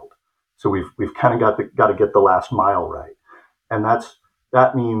failed. So we've kind of got to get the last mile right. And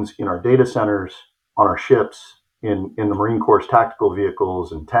that means in our data centers, on our ships, in the Marine Corps' tactical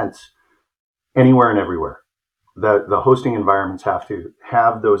vehicles and tents, anywhere and everywhere. The hosting environments have to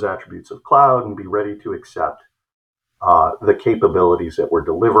have those attributes of cloud and be ready to accept the capabilities that we're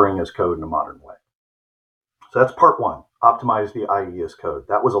delivering as code in a modern way. So that's part 1, optimize the IE as code.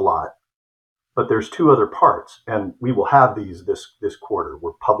 That was a lot, but there's 2 other parts, and we will have these this quarter.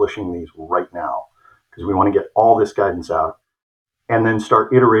 We're publishing these right now because we want to get all this guidance out and then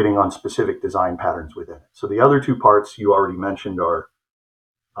start iterating on specific design patterns within it. So the other 2 parts you already mentioned are,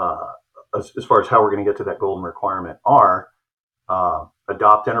 as far as how we're going to get to that golden requirement, are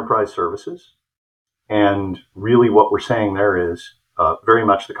adopt enterprise services. And really what we're saying there is very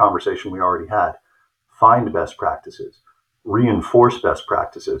much the conversation we already had. Find best practices, reinforce best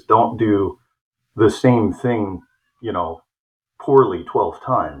practices. Don't do the same thing, poorly 12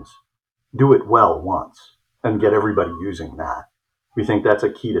 times. Do it well once and get everybody using that. We think that's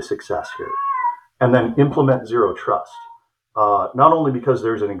a key to success here. And then implement zero trust. Not only because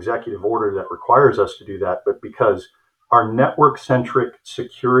there's an executive order that requires us to do that, but because our network-centric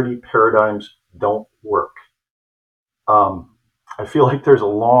security paradigms don't work. I feel like there's a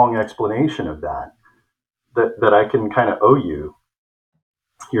long explanation of that I can kind of owe you.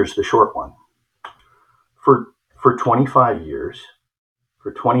 Here's the short one. For 25 years,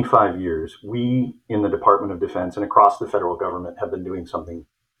 we in the Department of Defense and across the federal government have been doing something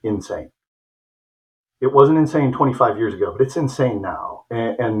insane. It wasn't insane 25 years ago, but it's insane now.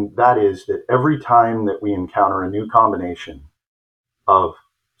 And that is that every time that we encounter a new combination of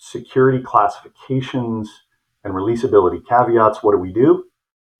security classifications and releasability caveats, what do?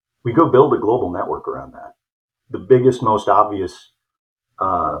 We go build a global network around that. The biggest, most obvious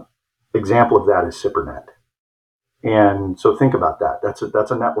example of that is SIPRNet. And so think about that.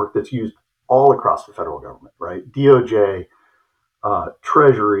 That's a network that's used all across the federal government, right? DOJ,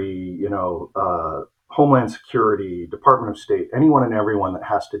 Treasury, Homeland Security, Department of State, anyone and everyone that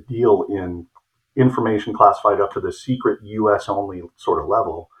has to deal in information classified up to the secret US only sort of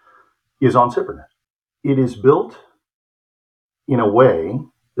level is on SIPRNet. It is built in a way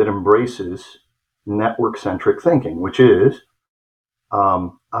that embraces network-centric thinking, which is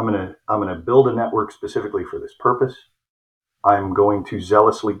I'm gonna build a network specifically for this purpose. I'm going to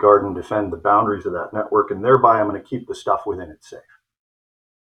zealously guard and defend the boundaries of that network, and thereby I'm going to keep the stuff within it safe.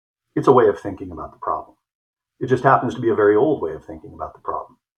 It's a way of thinking about the problem. It just happens to be a very old way of thinking about the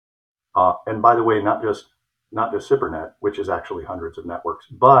problem. And by the way, not just SIPRNet, which is actually hundreds of networks,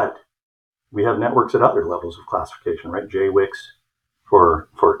 but we have networks at other levels of classification, right? JWICs for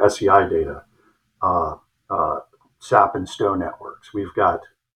SCI data, SAP and STO networks. We've got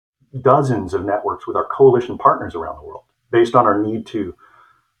dozens of networks with our coalition partners around the world based on our need to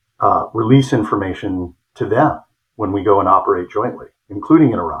release information to them when we go and operate jointly,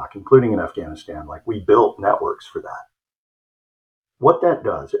 including in Iraq, including in Afghanistan. Like, we built networks for that. What that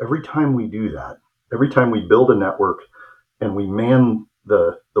does, every time we do that, every time we build a network and we man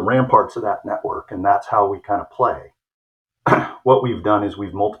the ramparts of that network, and that's how we kind of play, what we've done is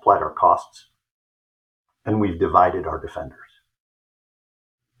we've multiplied our costs and we've divided our defenders.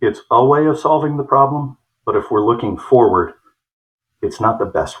 It's a way of solving the problem, but if we're looking forward, it's not the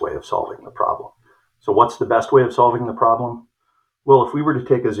best way of solving the problem. So what's the best way of solving the problem? Well, if we were to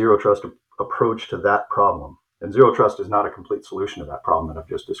take a zero trust approach to that problem, and zero trust is not a complete solution to that problem that I've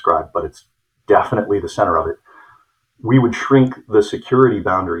just described, but it's definitely the center of it, we would shrink the security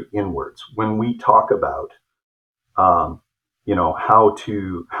boundary inwards. When we talk about, how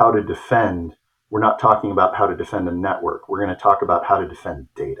to defend, we're not talking about how to defend a network. We're going to talk about how to defend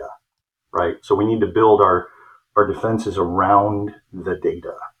data, right? So we need to build our defenses around the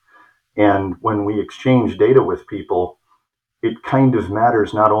data. And when we exchange data with people, it kind of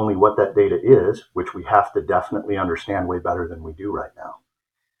matters not only what that data is, which we have to definitely understand way better than we do right now,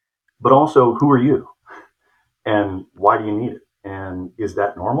 but also, who are you? And why do you need it? And is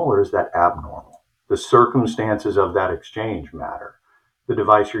that normal or is that abnormal? The circumstances of that exchange matter. The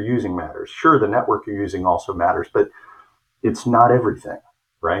device you're using matters. Sure, the network you're using also matters, but it's not everything,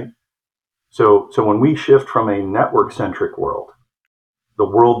 right? So when we shift from a network-centric world, the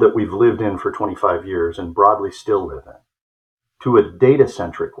world that we've lived in for 25 years and broadly still live in, to a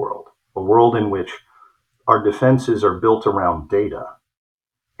data-centric world, a world in which our defenses are built around data,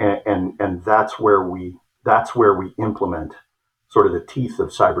 and that's where we implement sort of the teeth of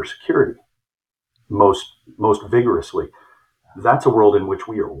cybersecurity most vigorously. That's a world in which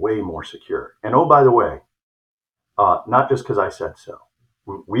we are way more secure. And oh, by the way, not just because I said so.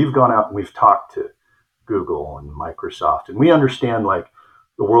 We've gone out and we've talked to Google and Microsoft, and we understand, like,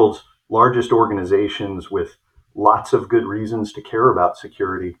 the world's largest organizations with lots of good reasons to care about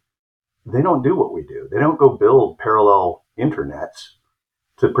security. They don't do what we do. They don't go build parallel internets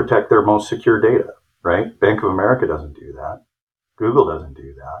to protect their most secure data, right? Bank of America doesn't do that. Google doesn't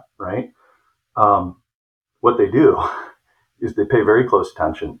do that, right? What they do is they pay very close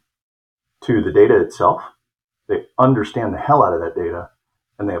attention to the data itself. They understand the hell out of that data,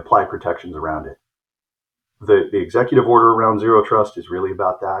 and they apply protections around it. The executive order around zero trust is really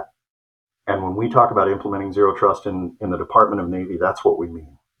about that. And when we talk about implementing zero trust in the Department of Navy, that's what we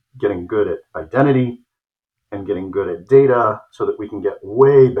mean. Getting good at identity and getting good at data so that we can get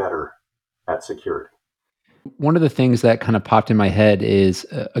way better at security. One of the things that kind of popped in my head is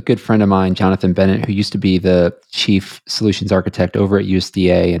a good friend of mine, Jonathan Bennett, who used to be the chief solutions architect over at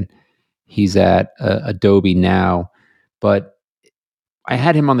USDA, and he's at Adobe now. But I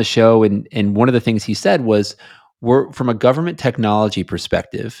had him on the show, and one of the things he said was, we're, from a government technology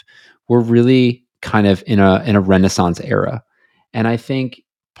perspective, we're really kind of in a Renaissance era. And I think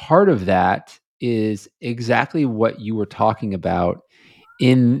part of that is exactly what you were talking about,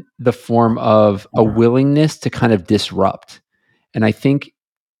 in the form of a willingness to kind of disrupt. And I think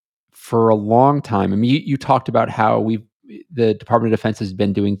for a long time, I mean, you talked about how the Department of Defense has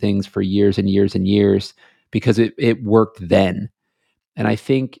been doing things for years and years and years because it worked then. And I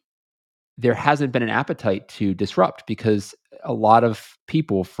think there hasn't been an appetite to disrupt because a lot of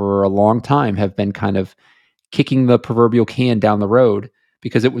people for a long time have been kind of kicking the proverbial can down the road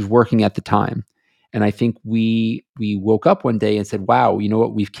because it was working at the time. And I think we woke up one day and said, wow, you know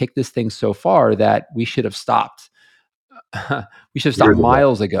what? We've kicked this thing so far that we should have stopped. We should have stopped Years ago.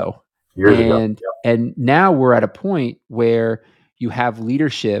 miles ago. Years ago. And now we're at a point where you have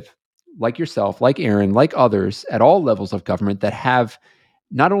leadership like yourself, like Aaron, like others at all levels of government that have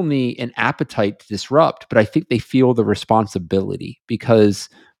not only an appetite to disrupt, but I think they feel the responsibility because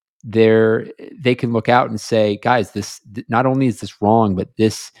they can look out and say, guys, this not only is this wrong, but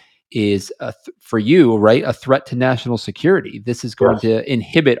this is for you, right, a threat to national security. This is going to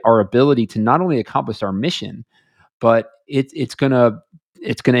inhibit our ability to not only accomplish our mission, but it's gonna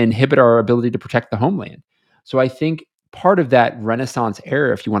inhibit our ability to protect the homeland. So I think part of that Renaissance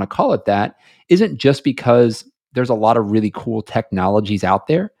era, if you want to call it that, isn't just because there's a lot of really cool technologies out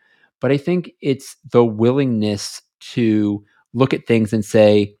there, but I think it's the willingness to look at things and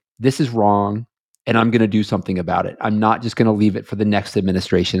say, this is wrong, and I'm going to do something about it. I'm not just going to leave it for the next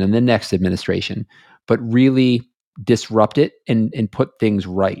administration and the next administration, but really disrupt it and put things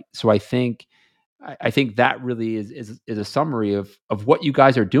right. So I think that really is a summary of what you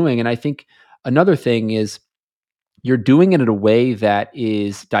guys are doing. And I think another thing is you're doing it in a way that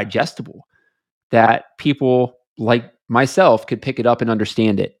is digestible, that people like myself could pick it up and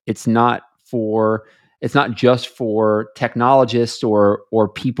understand it. It's not just for technologists or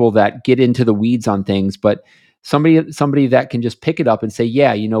people that get into the weeds on things, but somebody that can just pick it up and say,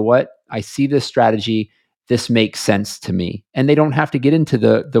 yeah, you know what? I see this strategy. This makes sense to me. And they don't have to get into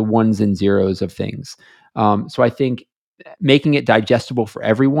the ones and zeros of things. So I think making it digestible for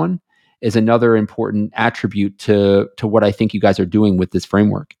everyone is another important attribute to what I think you guys are doing with this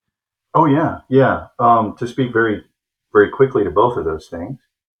framework. Oh yeah, yeah. To speak very, very quickly to both of those things,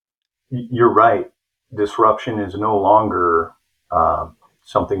 you're right. Disruption is no longer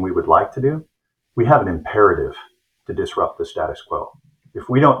something we would like to do. We have an imperative to disrupt the status quo. If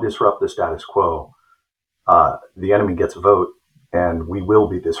we don't disrupt the status quo, the enemy gets a vote, and we will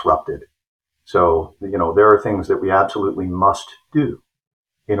be disrupted. So, there are things that we absolutely must do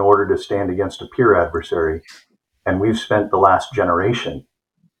in order to stand against a peer adversary. And we've spent the last generation,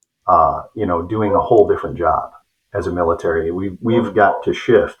 doing a whole different job as a military. We've got to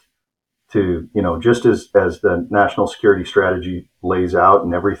shift to, just as the national security strategy lays out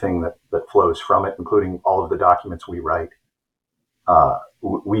and everything that flows from it, including all of the documents we write,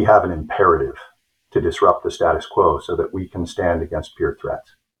 we have an imperative to disrupt the status quo so that we can stand against peer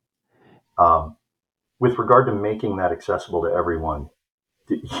threats. With regard to making that accessible to everyone,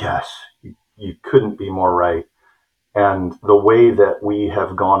 yes, you couldn't be more right. And the way that we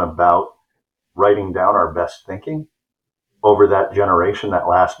have gone about writing down our best thinking over that generation, that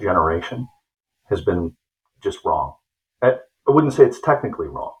last generation, has been just wrong. I wouldn't say it's technically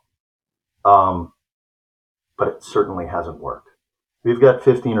wrong, but it certainly hasn't worked. We've got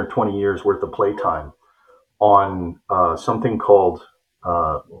 15 or 20 years worth of playtime on something called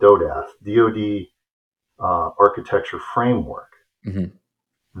DODAF, DoD Architecture Framework,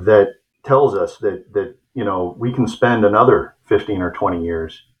 that tells us that we can spend another 15 or 20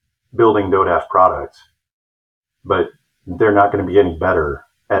 years building DODAF products, but they're not going to be any better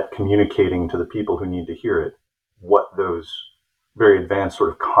at communicating to the people who need to hear it what those very advanced sort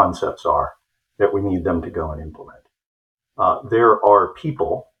of concepts are that we need them to go and implement. There are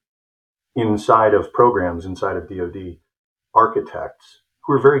people inside of programs, inside of DoD, architects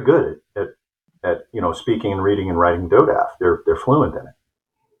who are very good at speaking and reading and writing DODAF. They're fluent in it.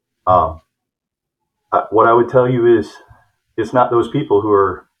 What I would tell you is, it's not those people who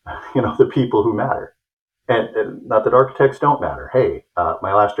are, the people who matter. And not that architects don't matter. Hey,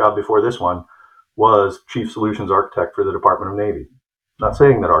 my last job before this one was Chief Solutions Architect for the Department of Navy. I'm not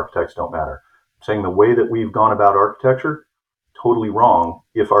saying that architects don't matter. I'm saying the way that we've gone about architecture, totally wrong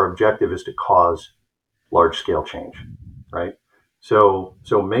if our objective is to cause large-scale change, right? So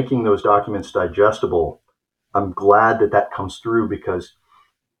making those documents digestible, I'm glad that comes through, because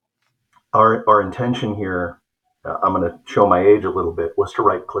our intention here, I'm going to show my age a little bit, was to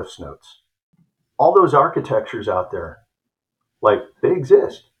write Cliff's Notes. All those architectures out there, they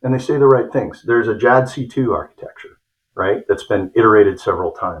exist and they say the right things. There's a JAD-C2 architecture, right? That's been iterated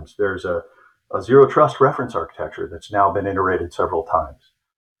several times. There's a zero trust reference architecture that's now been iterated several times.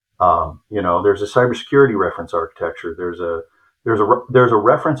 There's a cybersecurity reference architecture. There's a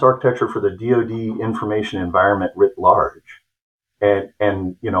reference architecture for the DoD information environment writ large.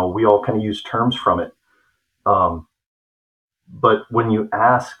 And we all kind of use terms from it. But when you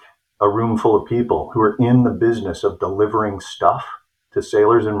ask a room full of people who are in the business of delivering stuff to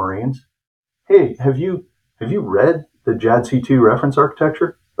sailors and Marines, hey, have you read the JADC2 reference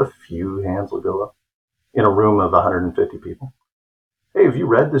architecture? A few hands will go up in a room of 150 people. Hey, have you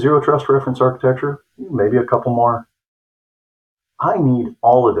read the Zero Trust reference architecture? Maybe a couple more. I need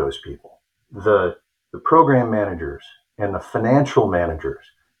all of those people, the program managers and the financial managers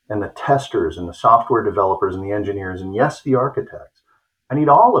and the testers and the software developers and the engineers and yes, the architects. I need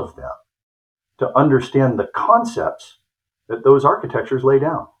all of them to understand the concepts that those architectures lay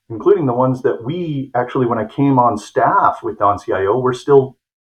down, including the ones that we actually, when I came on staff with Don CIO, we're still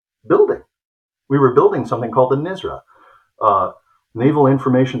building. We were building something called the NISRA, Naval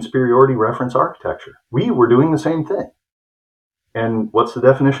Information Superiority Reference Architecture. We were doing the same thing. And what's the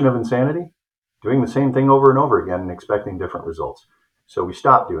definition of insanity? Doing the same thing over and over again and expecting different results. So we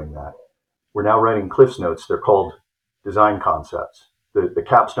stopped doing that. We're now writing Cliff's Notes. They're called design concepts. The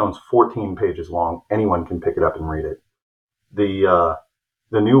capstone's 14 pages long. Anyone can pick it up and read it. The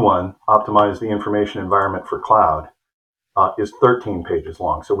new one, Optimize the Information Environment for Cloud, is 13 pages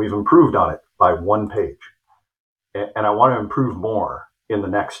long. So we've improved on it by 1 page. And I want to improve more in the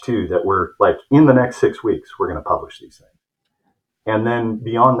next 2 that we're like in the next 6 weeks, we're going to publish these things. And then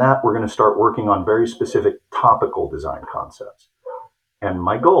beyond that, we're going to start working on very specific topical design concepts. And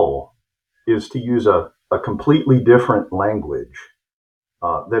my goal is to use a completely different language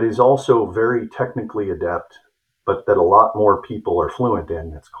that is also very technically adept, but that a lot more people are fluent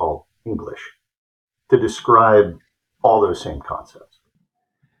in. It's called English, to describe all those same concepts.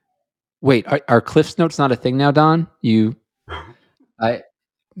 Wait, are Cliff's Notes not a thing now, Don? They are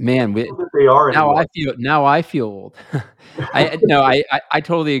anymore. Now I feel old. I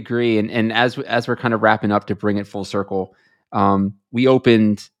totally agree. And as we're kind of wrapping up to bring it full circle, we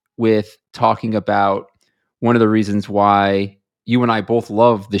opened with talking about one of the reasons why you and I both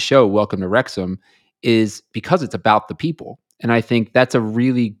love the show Welcome to Wrexham is because it's about the people. And I think that's a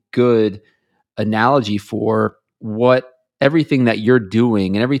really good analogy for what everything that you're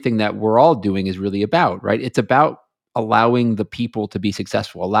doing and everything that we're all doing is really about, right? It's about allowing the people to be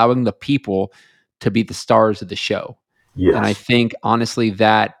successful, allowing the people to be the stars of the show. Yes. And I think honestly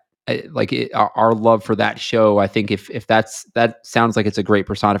that our love for that show, I think if that sounds like it's a great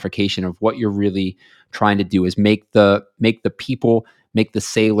personification of what you're really trying to do is make the people, make the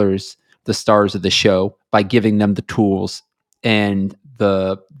sailors the stars of the show by giving them the tools and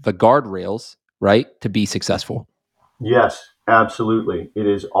the guardrails, right, to be successful. Yes, absolutely. It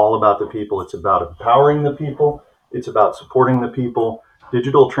is all about the people. It's about empowering the people. It's about supporting the people.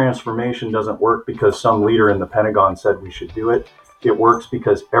 Digital transformation doesn't work because some leader in the Pentagon said we should do it. It works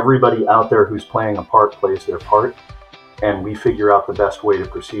because everybody out there who's playing a part plays their part, and we figure out the best way to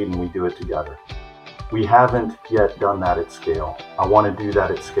proceed and we do it together. We haven't yet done that at scale. I want to do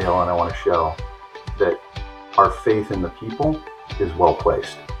that at scale, and I want to show that our faith in the people is well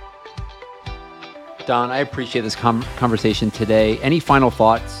placed. Don, I appreciate this conversation today. Any final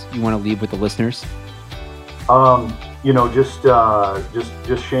thoughts you want to leave with the listeners?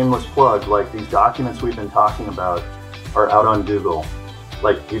 Just shameless plug. Like, these documents we've been talking about are out on Google.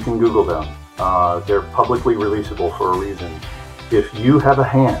 Like, you can Google them. They're publicly releasable for a reason. If you have a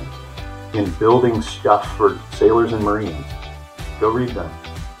hand in building stuff for sailors and Marines, go read them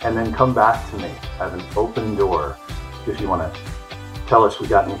and then come back to me. I have an open door. If you want to tell us we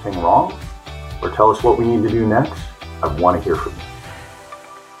got anything wrong or tell us what we need to do next, I want to hear from you.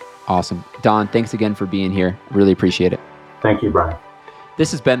 Awesome. Don, thanks again for being here. Really appreciate it. Thank you, Brian.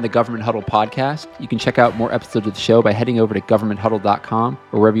 This has been the Government Huddle podcast. You can check out more episodes of the show by heading over to governmenthuddle.com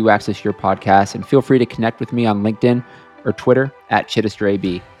or wherever you access your podcasts, and feel free to connect with me on LinkedIn or Twitter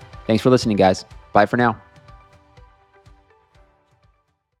 @ChittisterAB. Thanks for listening, guys. Bye for now.